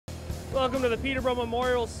Welcome to the Peterborough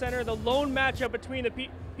Memorial Center, the lone matchup between the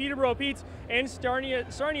Peterborough Petes and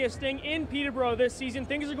Sarnia Sting in Peterborough this season.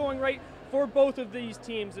 Things are going right for both of these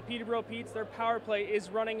teams. The Peterborough Petes, their power play is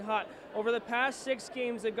running hot. Over the past 6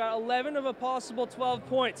 games, they've got 11 of a possible 12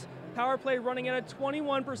 points. Power play running at a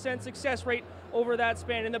 21% success rate over that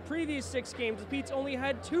span. In the previous 6 games, the Petes only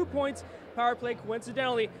had 2 points. Power play,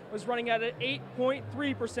 coincidentally, was running at an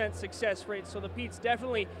 8.3% success rate. So the Petes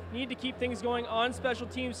definitely need to keep things going on special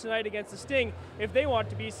teams tonight against the Sting if they want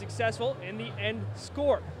to be successful in the end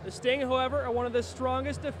score. The Sting, however, are one of the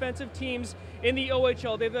strongest defensive teams in the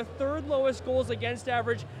OHL. They have the 3rd lowest goals against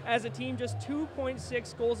average as a team, just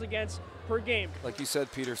 2.6 goals against per game. Like you said,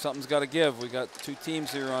 Peter, something's got to give. We got 2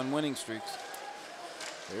 teams here on winning streaks.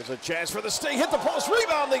 Here's a chance for the Sting. Hit the post,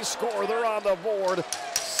 rebound, they score. They're on the board.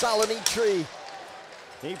 Salinitree.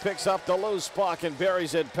 He picks up the loose puck and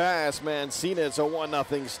buries it past Mancina. It's a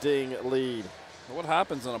 1-0 Sting lead. What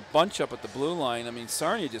happens on a bunch up at the blue line? I mean,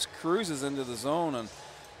 Sarnia just cruises into the zone and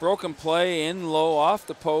broken play in low off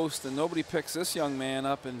the post, and nobody picks this young man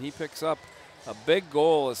up, and he picks up a big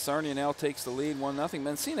goal as Sarnia now takes the lead 1-0.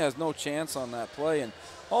 Mancina has no chance on that play, and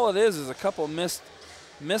all it is a couple missed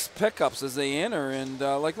pickups as they enter, and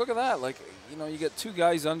like, look at that. Like, you know, you get 2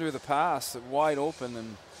 guys under the pass wide open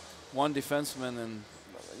and 1 defenseman, and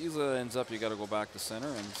usually ends up you got to go back to center,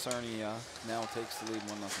 and Sarnia now takes the lead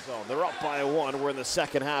 1-0. So they're up by 1. We're in the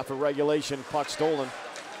second half of regulation. Puck stolen.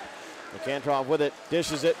 McAndrov with it,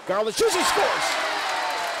 dishes it. Garland shoots, he scores!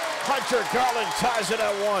 Hunter Garland ties it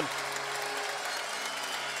at 1.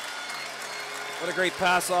 What a great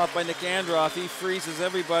pass off by Nick Androff. He freezes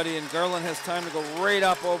everybody, and Garland has time to go right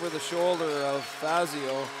up over the shoulder of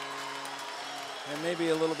Fazio. And maybe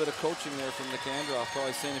a little bit of coaching there from Nick Androff,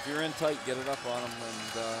 probably saying if you're in tight, get it up on him.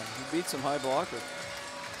 And he beats him high blocker.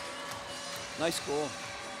 Nice goal.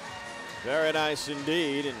 Very nice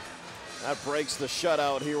indeed. And that breaks the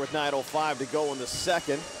shutout here with 9:05 to go in the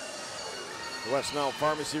second. The West Nile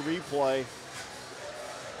Pharmacy replay.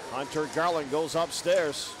 Hunter Garland goes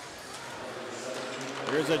upstairs.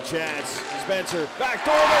 Here's a chance. Spencer, back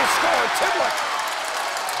door, they score. Timlick.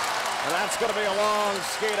 And that's going to be a long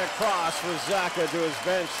skate across for Zaka to his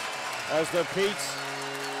bench as the Petes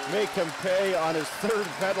make him pay on his 3rd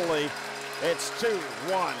penalty. It's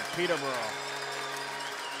 2-1 Peterborough.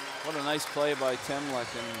 What a nice play by Timlick.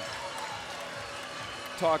 And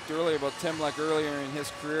talked earlier about Timlick earlier in his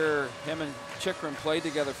career. Him and Chikrin played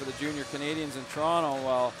together for the Junior Canadians in Toronto.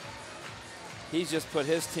 Well, he's just put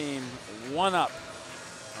his team 1 up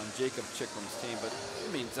on Jacob Chikrin's team. But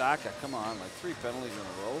I mean, Zaka, come on, like 3 penalties in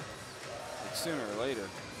a row. Like sooner or later.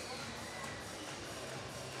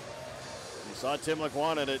 You saw Timlick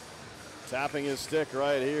wanted it. Tapping his stick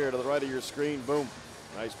right here to the right of your screen. Boom.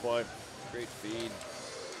 Nice play. Great feed.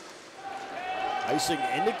 Icing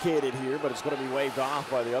indicated here, but it's going to be waved off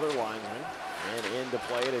by the other linesman. And in to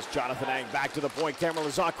play it is Jonathan Ang. Back to the point. Cameron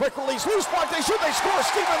Lazar. Quick release. Loose puck. They shoot. They score.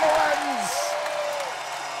 Stephen Lorenz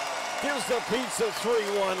gives the Petes a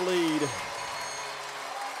 3-1 lead.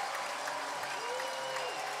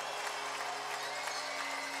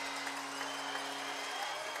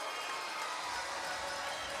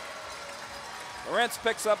 Lawrence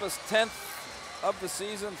picks up his 10th of the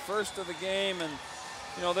season, 1st of the game, and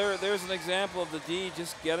you know there's an example of the D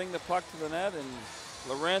just getting the puck to the net, and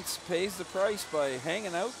Lawrence pays the price by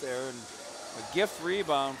hanging out there, and a gift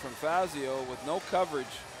rebound from Fazio with no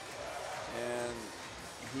coverage, and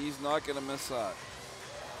he's not going to miss that.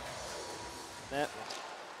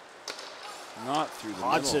 Not through the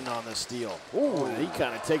Hodson middle. on the steal. Ooh, he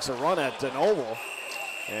kind of takes a run at DeNoble.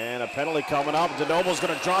 And a penalty coming up. DeNoble's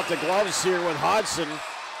going to drop the gloves here with Hodson.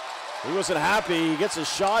 He wasn't happy. He gets a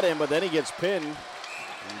shot in, but then he gets pinned.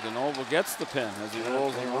 And DeNoble gets the pin as he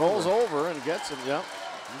rolls He rolls over and gets him, yep.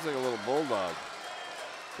 He's like a little bulldog.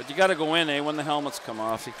 But you got to go in, when the helmets come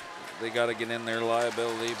off. They got to get in their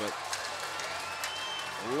liability, but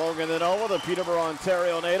Logan DeNoble, the Peterborough,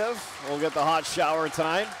 Ontario native, will get the hot shower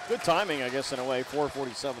tonight. Good timing, I guess, in a way.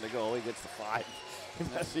 4:47 to go. He gets the 5.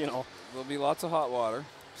 That's, you know. There'll be lots of hot water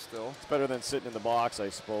still. It's better than sitting in the box, I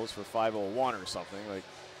suppose, for 5:01 or something. Like,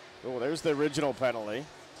 oh, there's the original penalty.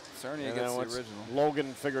 Sarnia gets the original.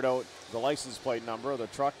 Logan figured out the license plate number of the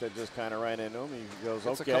truck that just kind of ran into him. He goes,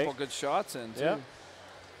 Gets okay. a couple good shots in, too. Yeah.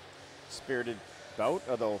 Spirited bout,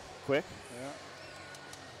 although quick.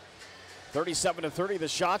 Yeah. 37-30, the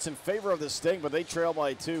shots in favor of the Sting, but they trail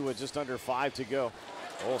by 2 with just under 5 to go.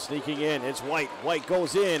 Oh, sneaking in, it's White. White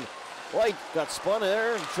goes in. White got spun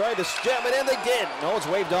there and tried to jam it in. They did. No, it's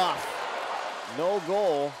waved off. No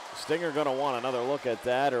goal. Stinger going to want another look at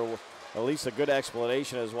that, or at least a good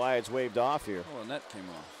explanation as why it's waved off here. Oh, the net came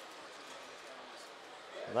off.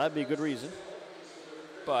 Well, that'd be a good reason.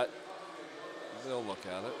 But they'll look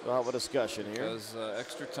at it. We'll have a discussion here. Because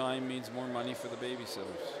extra time means more money for the babysitters.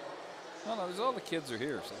 No, there's all the kids are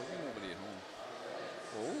here, so there'll be nobody at home.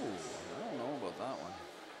 Oh, I don't know about that one.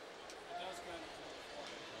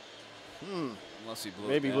 Unless he blew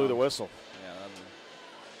Maybe it blew down. the whistle. Yeah, that'd be.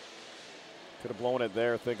 Could have blown it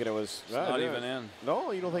there thinking it was. It's not even in.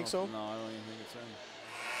 No, you don't think so? No, I don't even think it's in.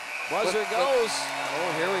 Buzzer goes.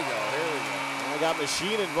 Oh, here we go. Here we go. And we got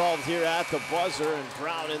Machine involved here at the buzzer, and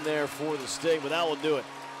Brown in there for the Sting, but that will do it.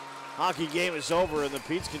 Hockey game is over, and the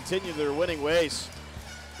Petes continue their winning ways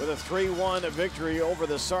with a 3-1 victory over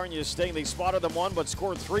the Sarnia Sting. They spotted them one, but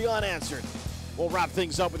scored 3 unanswered. We'll wrap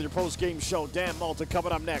things up with your post-game show. Dan Malta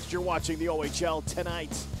coming up next. You're watching the OHL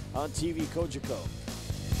Tonight on TV Cogeco.